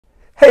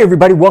Hey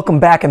everybody, welcome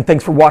back and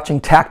thanks for watching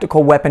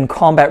Tactical Weapon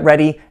Combat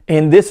Ready.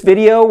 In this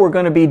video, we're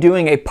going to be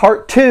doing a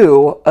part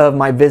 2 of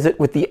my visit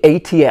with the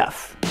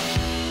ATF.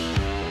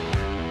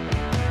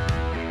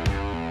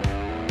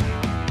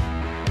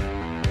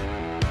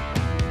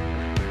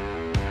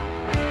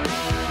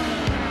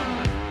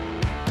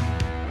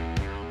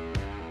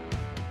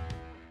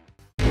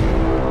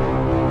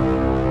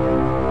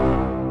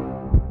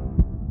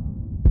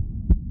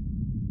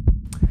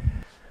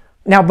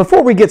 Now,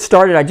 before we get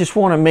started, I just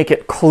want to make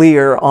it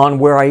clear on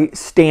where I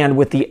stand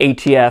with the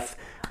ATF.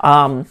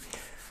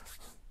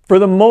 For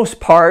the most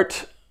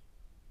part,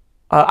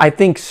 I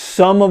think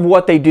some of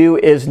what they do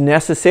is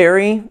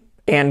necessary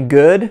and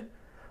good,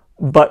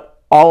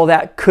 but all of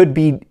that could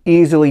be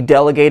easily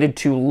delegated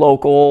to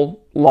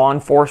local law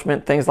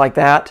enforcement, things like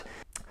that.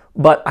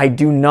 But I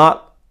do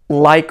not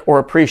like or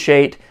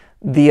appreciate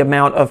the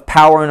amount of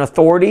power and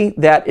authority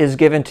that is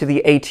given to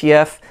the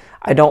ATF.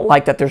 I don't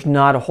like that there's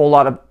not a whole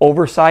lot of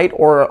oversight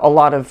or a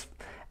lot of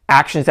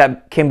actions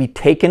that can be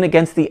taken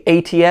against the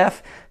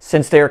ATF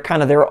since they're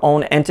kind of their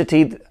own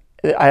entity.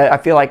 I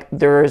feel like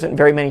there isn't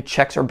very many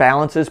checks or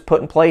balances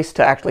put in place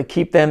to actually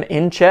keep them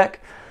in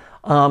check.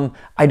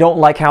 I don't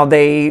like how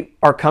they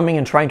are coming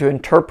and trying to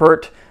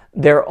interpret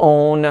their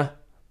own,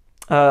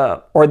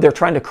 or they're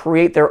trying to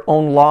create their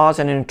own laws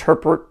and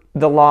interpret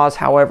the laws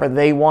however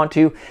they want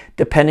to,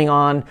 depending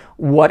on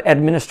what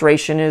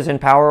administration is in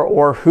power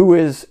or who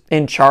is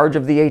in charge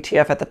of the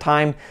ATF at the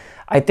time.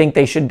 I think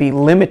they should be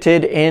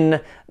limited in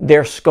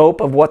their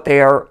scope of what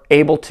they are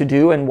able to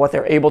do and what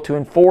they're able to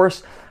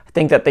enforce. I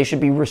think that they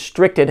should be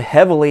restricted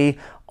heavily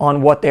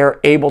on what they're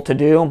able to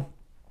do.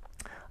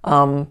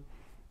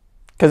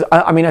 Because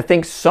I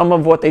think some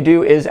of what they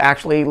do is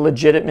actually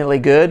legitimately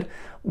good,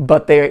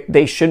 but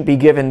they shouldn't be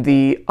given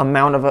the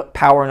amount of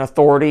power and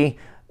authority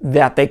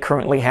that they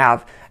currently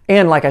have.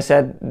 And like I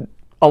said,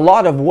 a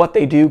lot of what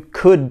they do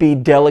could be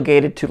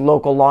delegated to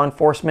local law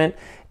enforcement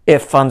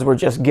if funds were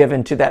just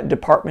given to that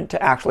department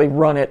to actually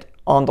run it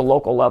on the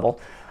local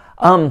level.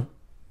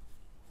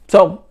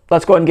 So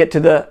let's go ahead and get to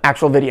the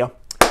actual video.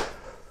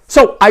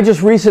 So I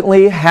just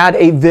recently had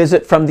a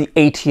visit from the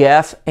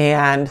ATF,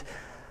 and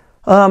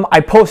I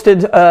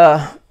posted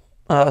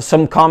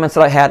some comments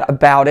that I had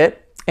about it,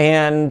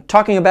 and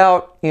talking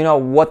about,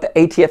 what the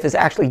ATF is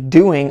actually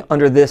doing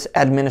under this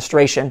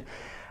administration.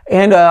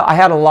 And I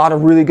had a lot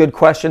of really good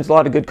questions, a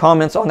lot of good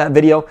comments on that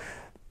video,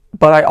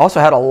 but I also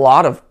had a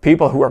lot of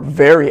people who are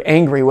very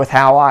angry with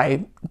how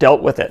I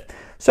dealt with it.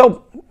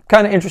 So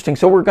kind of interesting.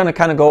 So we're going to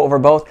kind of go over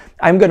both.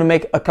 I'm going to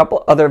make a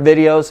couple other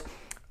videos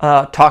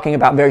talking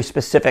about very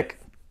specific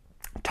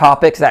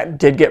topics that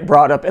did get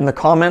brought up in the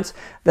comments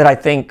that I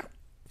think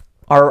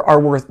are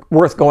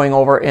worth going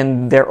over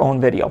in their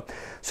own video.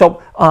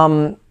 So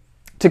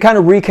to kind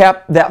of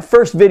recap that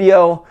first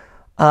video,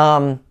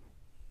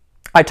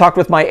 I talked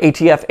with my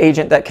ATF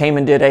agent that came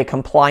and did a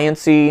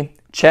compliancy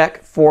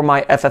check for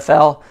my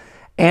FFL,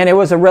 and it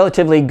was a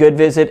relatively good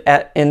visit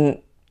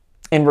in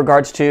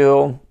regards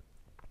to,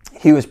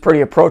 he was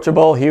pretty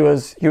approachable. He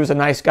was a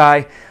nice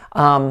guy.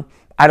 I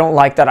don't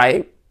like that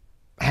I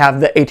have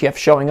the ATF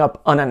showing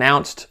up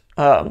unannounced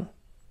to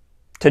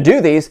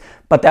do these,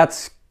 but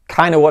that's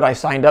kind of what I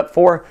signed up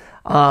for.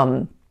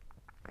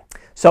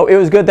 So it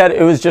was good that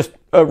it was just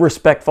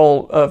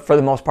respectful for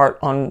the most part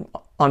on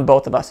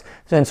both of us.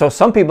 And so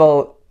some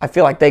people, I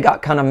feel like they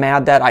got kind of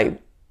mad that I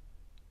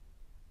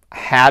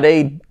had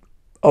a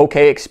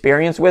okay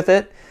experience with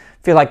it.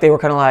 I feel like they were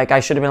kind of like, I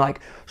should have been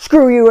like,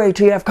 screw you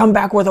ATF, come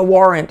back with a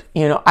warrant.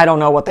 I don't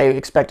know what they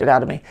expected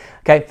out of me.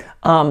 Okay.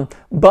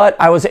 But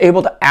I was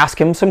able to ask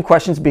him some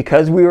questions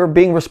because we were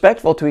being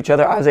respectful to each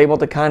other. I was able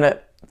to kind of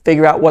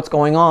figure out what's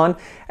going on.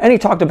 And he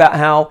talked about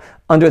how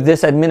under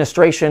this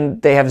administration,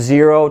 they have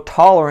zero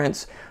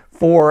tolerance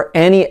for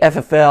any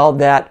FFL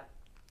that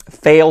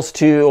fails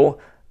to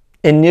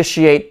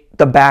initiate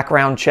the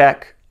background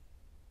check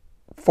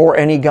for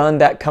any gun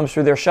that comes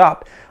through their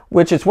shop,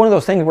 which is one of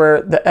those things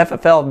where the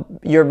FFL,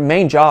 your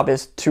main job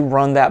is to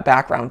run that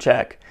background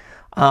check.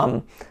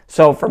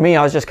 So for me,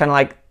 I was just kind of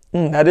like,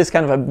 that is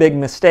kind of a big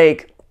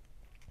mistake.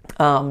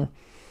 And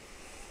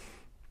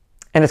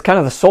it's kind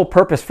of the sole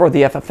purpose for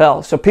the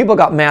FFL. So people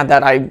got mad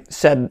that I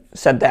said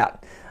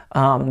that,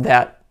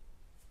 that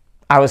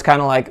I was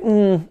kind of like,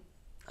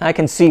 I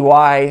can see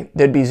why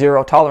there'd be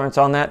zero tolerance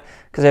on that.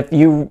 Because if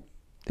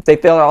they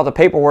filled out all the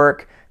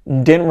paperwork,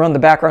 didn't run the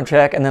background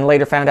check, and then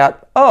later found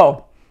out,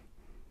 oh,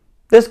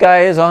 this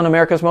guy is on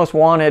America's Most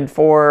Wanted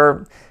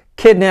for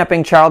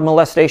kidnapping, child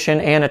molestation,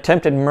 and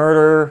attempted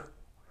murder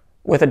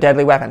with a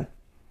deadly weapon.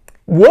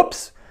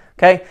 Whoops.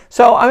 Okay.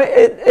 So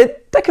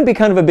that can be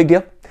kind of a big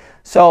deal.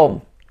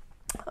 So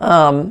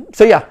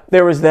yeah,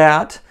 there was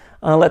that.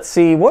 Let's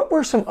see, what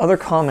were some other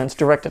comments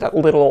directed at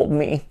little old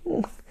me?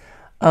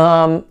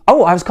 I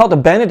was called a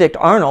Benedict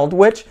Arnold,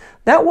 which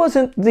that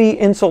wasn't the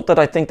insult that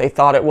I think they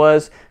thought it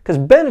was, because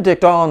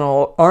Benedict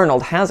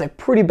Arnold has a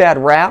pretty bad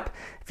rap.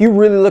 If you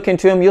really look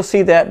into him, you'll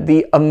see that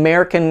the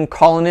American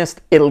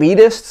colonist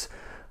elitists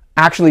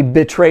actually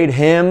betrayed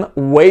him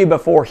way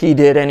before he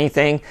did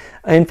anything.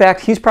 In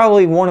fact, he's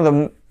probably one of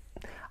the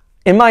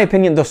in my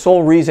opinion, the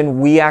sole reason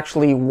we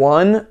actually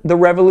won the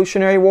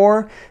Revolutionary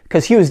War,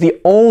 because he was the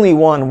only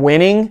one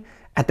winning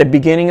at the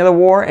beginning of the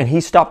war, and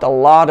he stopped a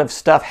lot of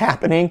stuff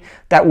happening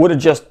that would have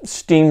just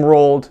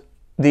steamrolled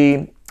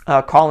the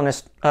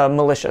colonist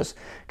militias.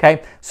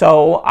 Okay,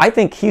 so I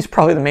think he's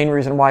probably the main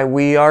reason why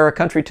we are a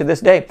country to this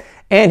day.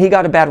 And he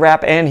got a bad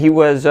rap, and he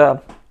was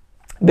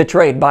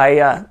betrayed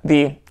by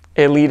the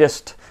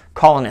elitist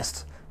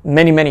colonists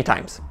many, many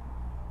times.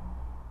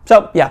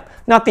 So yeah,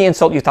 not the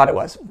insult you thought it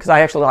was, because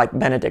I actually like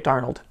Benedict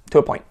Arnold to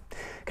a point.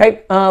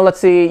 Okay, let's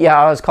see. Yeah,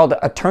 I was called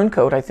a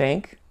turncoat, I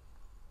think.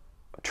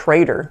 A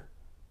traitor.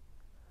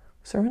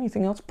 Is there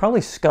anything else?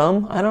 Probably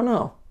scum. I don't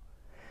know.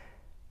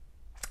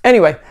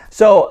 Anyway,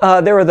 so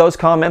there were those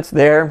comments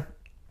there.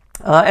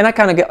 And I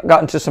kind of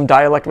got into some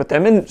dialect with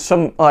them, and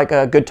some like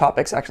good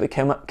topics actually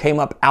came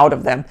up out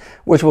of them,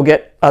 which we'll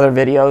get other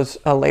videos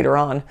later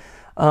on.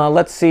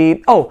 Let's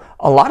see. Oh,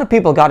 a lot of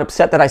people got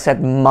upset that I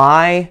said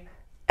my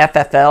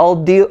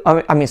FFL deal.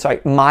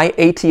 My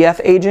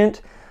ATF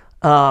agent,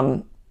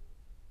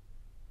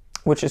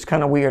 which is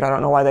kind of weird. I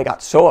don't know why they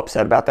got so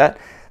upset about that.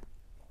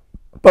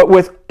 But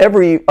with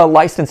every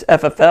licensed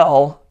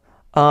FFL,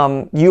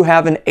 you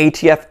have an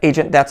ATF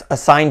agent that's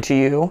assigned to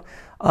you.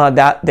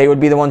 That they would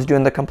be the ones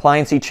doing the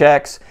compliancy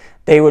checks.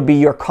 They would be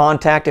your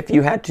contact if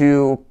you had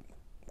to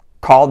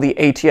call the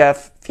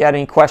ATF, if you had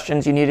any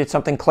questions, you needed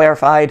something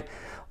clarified,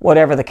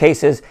 whatever the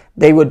case is,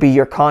 they would be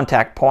your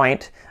contact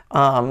point.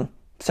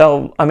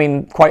 So, I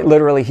mean, quite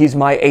literally, he's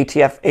my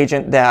ATF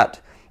agent that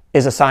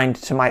is assigned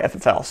to my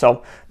FFL.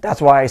 So that's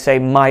why I say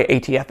my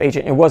ATF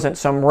agent. It wasn't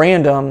some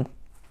random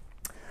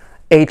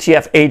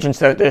ATF agents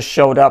that just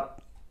showed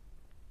up.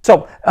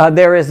 So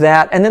there is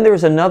that. And then there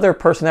was another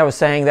person that was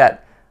saying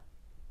that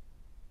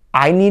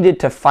I needed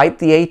to fight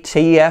the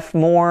ATF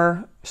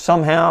more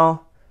somehow,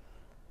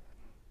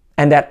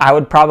 and that I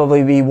would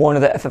probably be one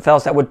of the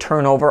FFLs that would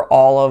turn over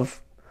all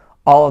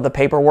of the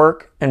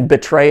paperwork and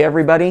betray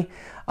everybody,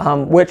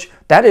 which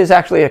that is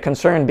actually a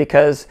concern,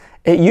 because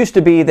it used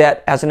to be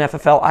that as an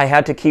FFL I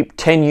had to keep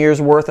 10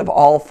 years worth of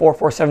all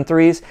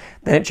 4473s,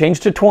 then it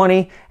changed to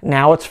 20,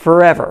 now it's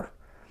forever.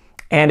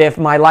 And if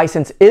my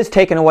license is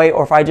taken away,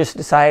 or if I just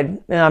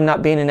decide I'm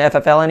not being an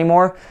FFL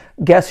anymore,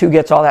 guess who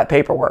gets all that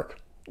paperwork?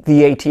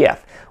 The ATF,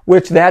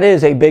 which that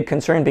is a big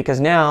concern,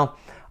 because now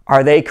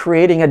are they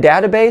creating a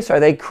database? Are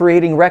they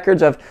creating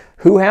records of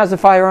who has a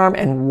firearm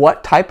and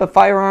what type of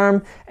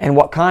firearm and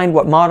what kind,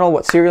 what model,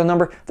 what serial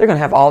number? They're going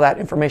to have all that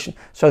information.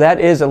 So that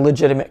is a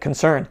legitimate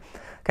concern.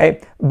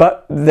 Okay,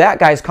 but that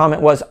guy's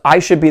comment was I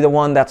should be the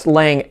one that's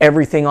laying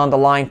everything on the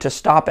line to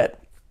stop it.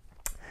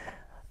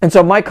 And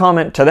so my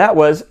comment to that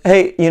was,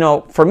 hey, you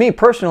know, for me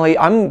personally,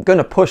 I'm going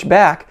to push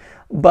back.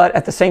 But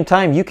at the same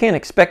time, you can't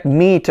expect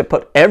me to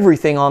put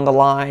everything on the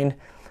line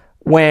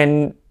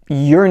when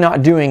you're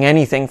not doing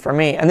anything for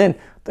me. And then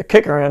the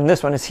kicker in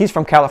this one is he's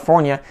from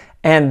California,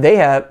 and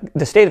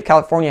the state of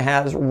California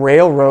has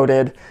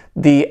railroaded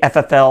the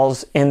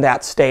FFLs in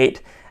that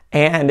state.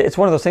 And it's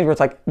one of those things where it's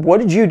like, what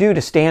did you do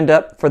to stand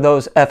up for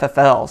those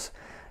FFLs?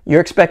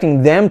 You're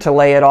expecting them to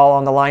lay it all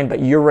on the line, but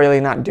you're really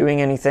not doing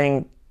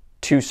anything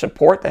to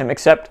support them,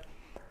 except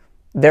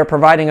they're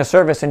providing a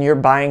service and you're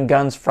buying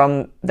guns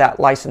from that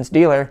licensed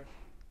dealer.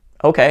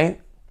 Okay,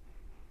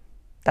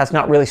 that's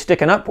not really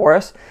sticking up for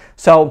us.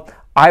 So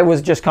I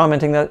was just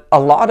commenting that a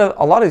lot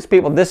of these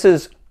people, this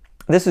is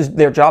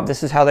their job.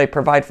 This is how they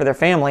provide for their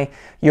family.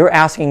 You're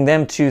asking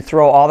them to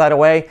throw all that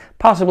away,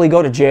 possibly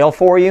go to jail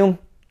for you,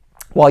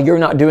 while you're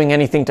not doing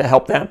anything to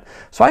help them.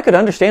 So I could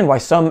understand why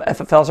some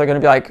FFLs are going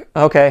to be like,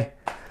 okay,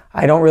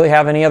 I don't really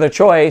have any other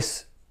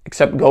choice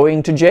except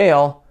going to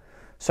jail.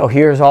 So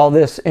here's all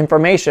this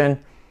information.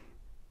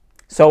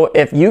 So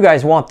if you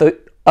guys want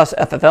us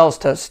FFLs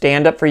to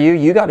stand up for you,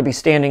 you got to be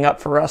standing up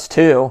for us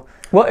too.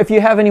 Well, if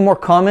you have any more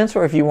comments,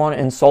 or if you want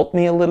to insult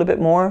me a little bit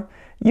more,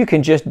 you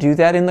can just do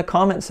that in the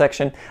comment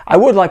section. I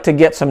would like to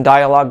get some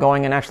dialogue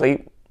going and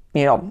actually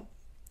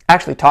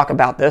talk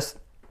about this.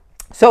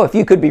 So if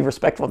you could be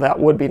respectful, that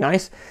would be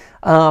nice.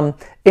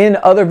 In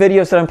other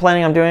videos that I'm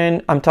planning on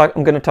doing, I'm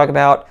going to talk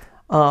about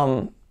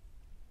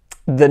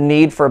the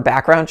need for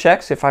background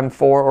checks, if I'm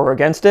for or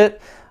against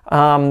it.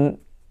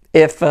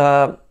 If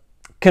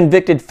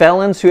convicted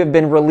felons who have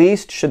been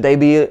released, should they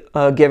be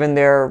given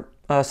their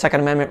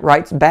Second Amendment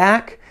rights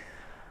back?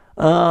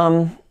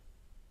 Those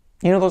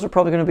are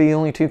probably going to be the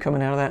only two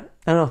coming out of that.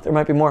 I don't know, there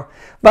might be more.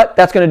 But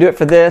that's going to do it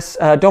for this.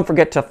 Don't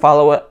forget to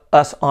follow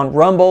us on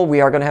Rumble. We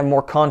are going to have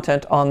more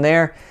content on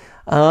there.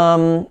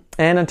 And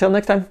until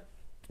next time,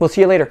 we'll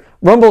see you later.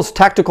 Rumble's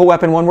tactical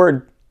weapon, one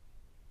word.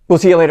 We'll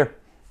see you later.